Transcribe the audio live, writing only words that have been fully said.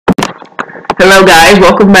Hello guys,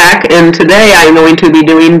 welcome back, and today I'm going to be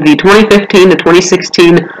doing the 2015 to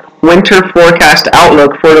 2016 winter forecast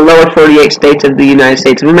outlook for the lower 48 states of the United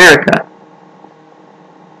States of America.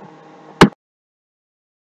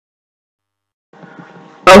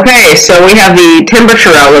 Okay, so we have the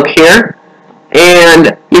temperature outlook here,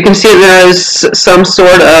 and you can see there is some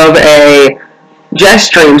sort of a jet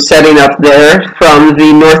stream setting up there from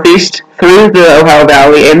the northeast through the Ohio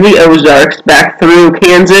Valley and the Ozarks back through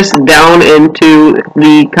Kansas down into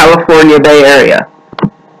the California Bay Area.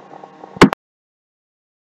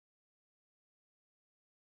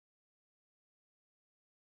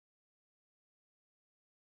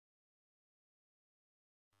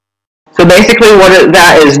 So basically what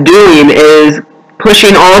that is doing is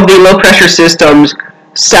pushing all of the low pressure systems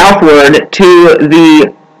southward to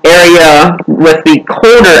the area with the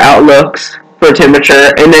colder outlooks for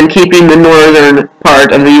temperature, and then keeping the northern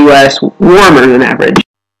part of the U.S. warmer than average.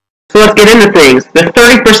 So let's get into things. The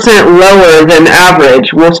 30% lower than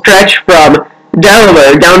average will stretch from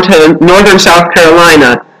Delaware down to northern South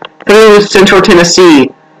Carolina, through central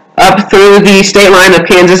Tennessee, up through the state line of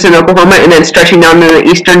Kansas and Oklahoma, and then stretching down to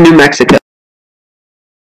eastern New Mexico.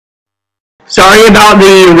 Sorry about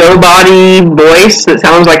the robot-y voice. It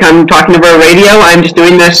sounds like I'm talking over a radio. I'm just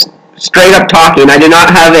doing this straight up talking. I do not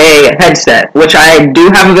have a headset, which I do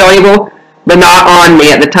have available, but not on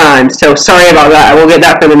me at the time. So sorry about that. I will get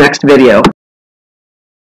that for the next video.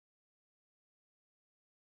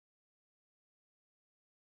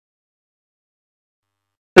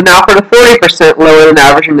 So now for the 40% lower than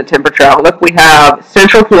average in the temperature outlook, we have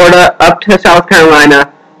central Florida up to South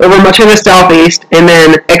Carolina, over much of the southeast, and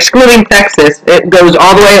then excluding Texas, it goes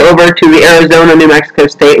all the way over to the Arizona-New Mexico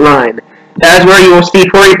state line. That is where you will see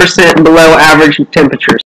 40% below average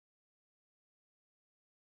temperatures.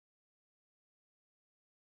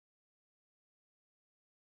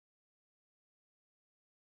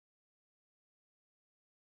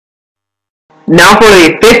 Now for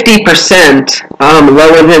the 50%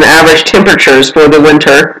 lower than average temperatures for the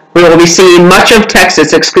winter, we will be seeing much of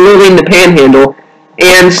Texas, excluding the Panhandle,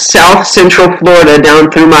 and south central Florida down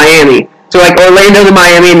through Miami. So like Orlando to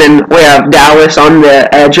Miami, and then we have Dallas on the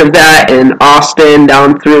edge of that, and Austin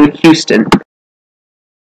down through Houston.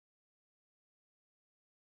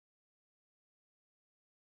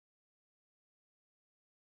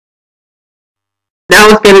 Now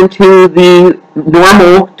let's get into the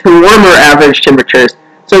normal to warmer average temperatures.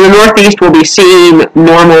 So the Northeast will be seeing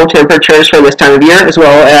normal temperatures for this time of year, as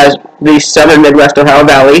well as the southern Midwest Ohio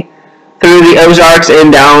Valley, through the Ozarks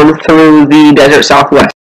and down through the desert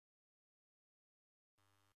Southwest.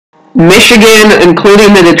 Michigan,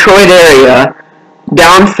 including the Detroit area,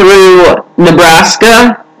 down through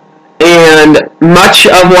Nebraska and much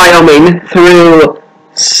of Wyoming, through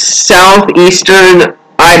southeastern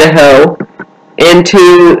Idaho,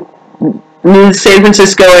 into the San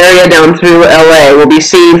Francisco area down through LA, will be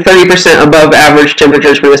seeing 30% above average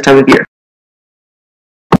temperatures for this time of year.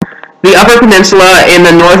 The Upper Peninsula and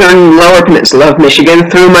the northern lower peninsula of Michigan,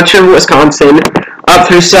 through much of Wisconsin, up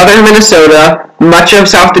through southern Minnesota, much of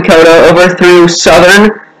South Dakota, over through southern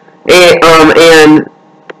and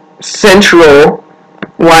central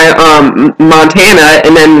Montana,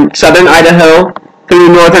 and then southern Idaho,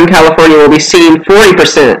 through northern California, will be seeing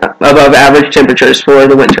 40% above average temperatures for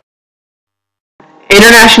the winter.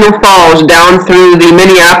 International Falls down through the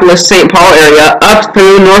Minneapolis-St. Paul area, up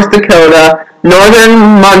through North Dakota,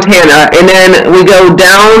 northern Montana, and then we go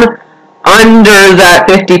down under that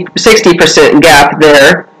 60% gap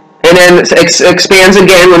there, and then expands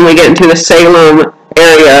again when we get into the Salem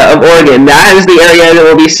area of Oregon. That is the area that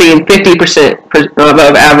will be seeing 50%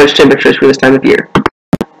 above average temperatures for this time of year.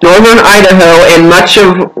 Northern Idaho and much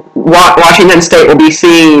of Washington State will be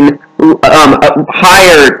seeing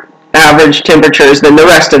higher average temperatures than the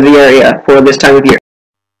rest of the area for this time of year.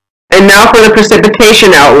 And now for the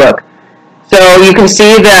precipitation outlook. So you can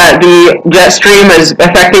see that the jet stream is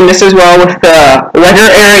affecting this as well, with the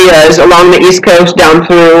wetter areas along the east coast down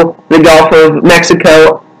through the Gulf of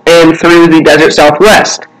Mexico and through the desert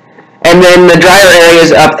southwest. And then the drier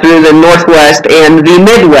areas up through the northwest and the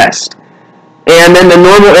midwest. And then the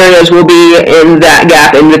normal areas will be in that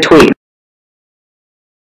gap in between.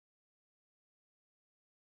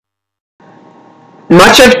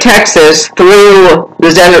 Much of Texas through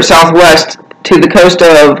the desert southwest to the coast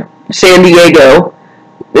of San Diego,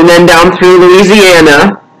 and then down through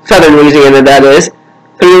Louisiana, southern Louisiana that is,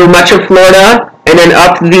 through much of Florida, and then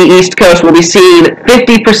up the east coast, we'll be seeing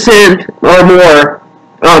 50% or more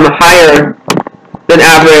higher than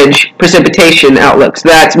average precipitation outlooks.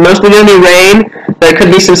 That's mostly going to be rain, There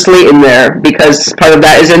could be some sleet in there because part of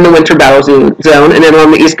that is in the winter battle zone, and then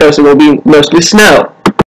along the East Coast it will be mostly snow.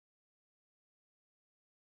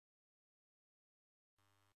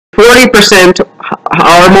 40%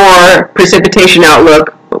 or more precipitation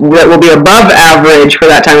outlook that will be above average for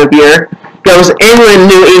that time of year goes inland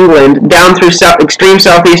New England, down through extreme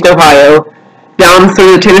southeast Ohio, down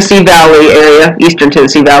through the Tennessee Valley area, eastern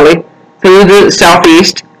Tennessee Valley, through the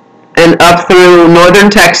southeast, and up through northern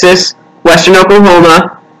Texas, western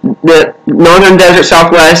Oklahoma, the northern desert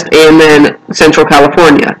southwest, and then central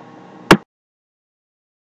California.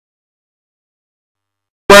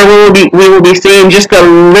 Where we will be seeing just a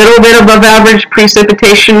little bit above average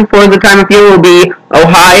precipitation for the time of year will be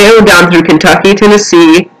Ohio, down through Kentucky,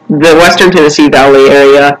 Tennessee, the western Tennessee Valley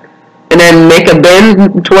area, and then make a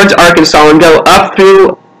bend towards Arkansas and go up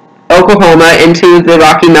through Oklahoma into the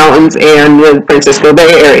Rocky Mountains and the Francisco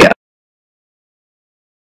Bay area.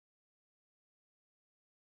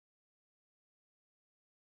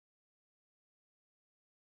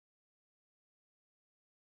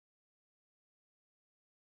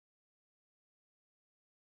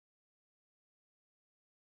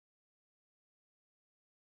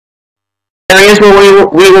 Areas where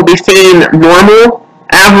we will be seeing normal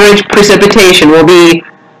average precipitation will be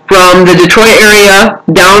from the Detroit area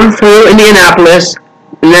down through Indianapolis,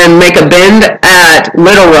 and then make a bend at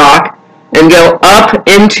Little Rock and go up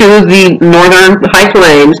into the northern High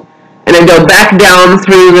Plains, and then go back down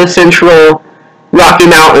through the central Rocky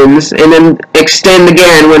Mountains, and then extend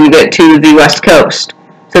again when you get to the West Coast.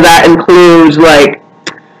 So that includes like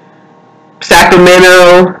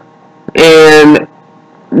Sacramento and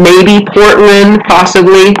maybe Portland,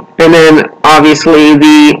 possibly, and then obviously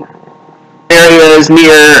the areas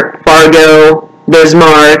near Fargo,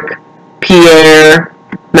 Bismarck, Pierre,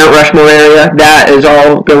 Mount Rushmore area. That is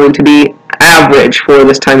all going to be average for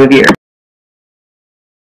this time of year.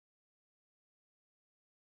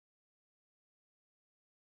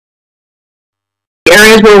 The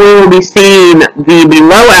areas where we will be seeing the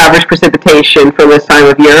below average precipitation for this time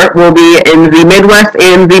of year will be in the Midwest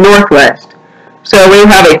and the Northwest. So we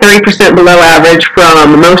have a 30% below average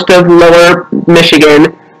from most of lower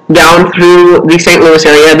Michigan down through the St. Louis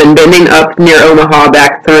area, then bending up near Omaha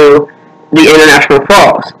back through the International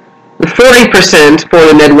Falls. The 40% for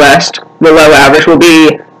the Midwest below average will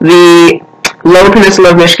be the lower peninsula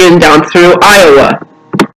of Michigan down through Iowa.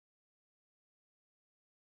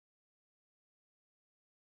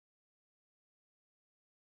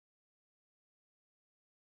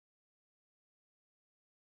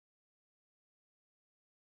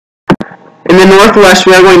 In the Northwest,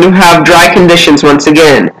 we are going to have dry conditions once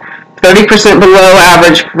again. 30% below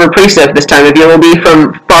average for precip this time of year will be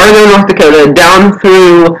from farther North Dakota down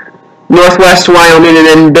through northwest Wyoming and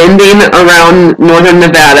then bending around northern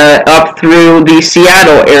Nevada up through the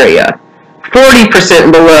Seattle area.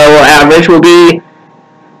 40% below average will be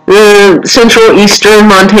central eastern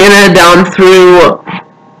Montana down through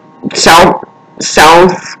south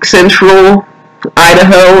central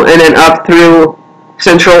Idaho and then up through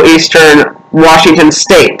central eastern Washington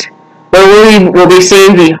State, where we will be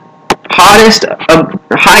seeing the highest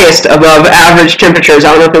above average temperatures.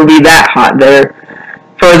 I don't know if it will be that hot there.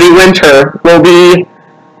 For the winter, will be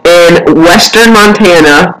in western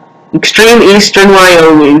Montana, extreme eastern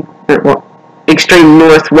Wyoming, extreme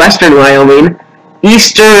northwestern Wyoming,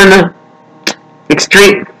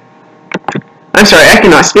 I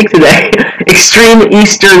cannot speak today, extreme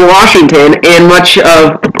eastern Washington, and much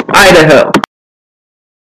of Idaho.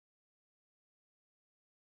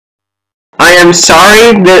 I am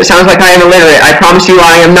sorry that it sounds like I am illiterate. I promise you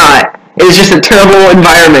I am not. It is just a terrible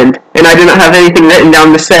environment, and I do not have anything written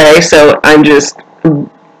down to say, so I'm just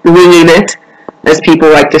winging it, as people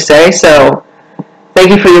like to say. So, thank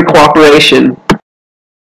you for your cooperation.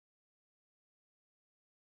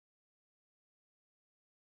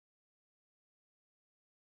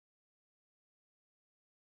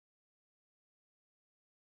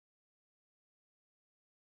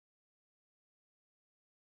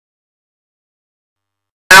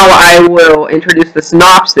 Now I will introduce the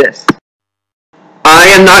synopsis. I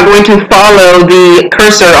am not going to follow the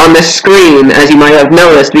cursor on the screen, as you might have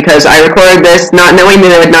noticed, because I recorded this not knowing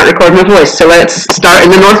that I would not record my voice. So let's start in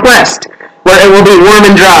the Northwest, where it will be warm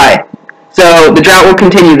and dry. So the drought will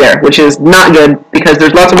continue there, which is not good, because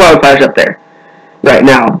there's lots of wildfires up there right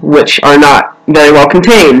now, which are not very well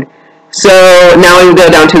contained. So now we will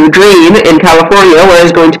go down to the green in California, where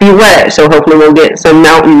it's going to be wet. So hopefully we'll get some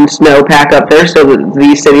mountain snowpack up there so that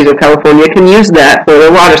the cities of California can use that for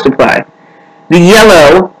their water supply. The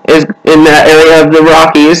yellow is in that area of the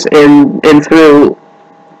Rockies and through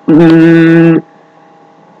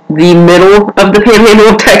the middle of the panhandle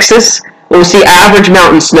of Texas, we'll see average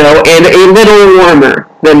mountain snow and a little warmer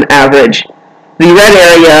than average. The red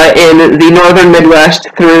area in the northern Midwest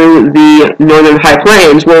through the northern high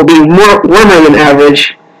plains will be warmer than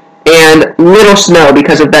average and little snow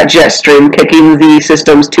because of that jet stream kicking the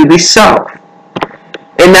systems to the south.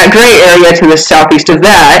 In that gray area to the southeast of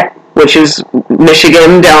that, which is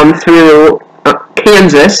Michigan down through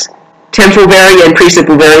Kansas, temps will vary and precip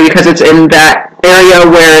will vary because it's in that area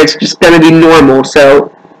where it's just going to be normal.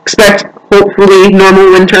 So expect hopefully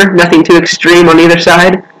normal winter, nothing too extreme on either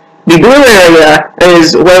side. The blue area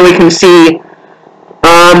is where we can see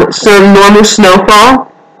some normal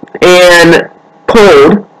snowfall and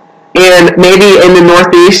cold, and maybe in the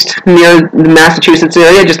northeast near the Massachusetts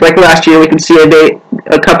area, just like last year, we can see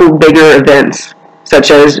a couple bigger events,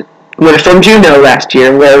 such as Winter Storm Juno last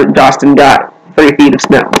year, where Dawson got 30 feet of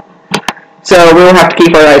snow. So we will have to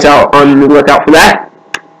keep our eyes out on the lookout for that.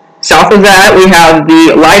 South of that, we have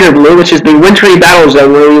the lighter blue, which is the wintry battle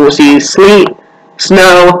zone, where we will see sleet,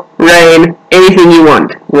 snow, rain, anything you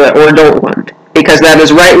want or don't want, because that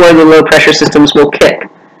is right where the low pressure systems will kick,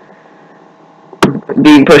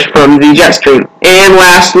 being pushed from the jet stream. And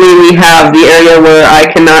lastly, we have the area where I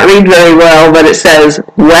cannot read very well, but it says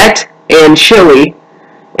wet and chilly,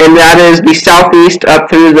 and that is the southeast up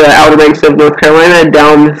through the Outer Banks of North Carolina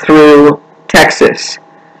down through Texas.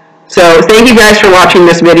 So thank you guys for watching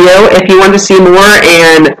this video. If you want to see more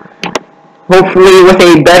and hopefully with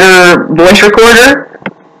a better voice recorder,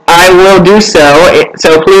 I will do so.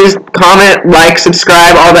 So please comment, like,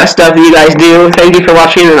 subscribe, all that stuff that you guys do. Thank you for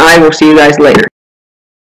watching, and I will see you guys later.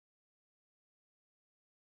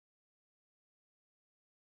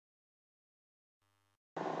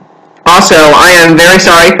 Also, I am very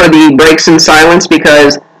sorry for the breaks in silence,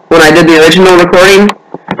 because when I did the original recording,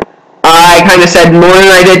 I kind of said more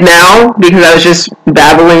than I did now because I was just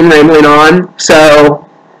babbling, rambling on. So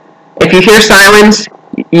if you hear silence,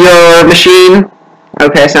 your machine,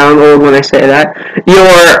 okay, I sound old when I say that,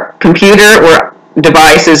 your computer or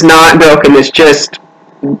device is not broken, it's just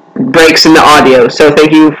breaks in the audio. So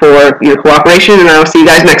thank you for your cooperation, and I will see you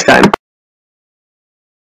guys next time.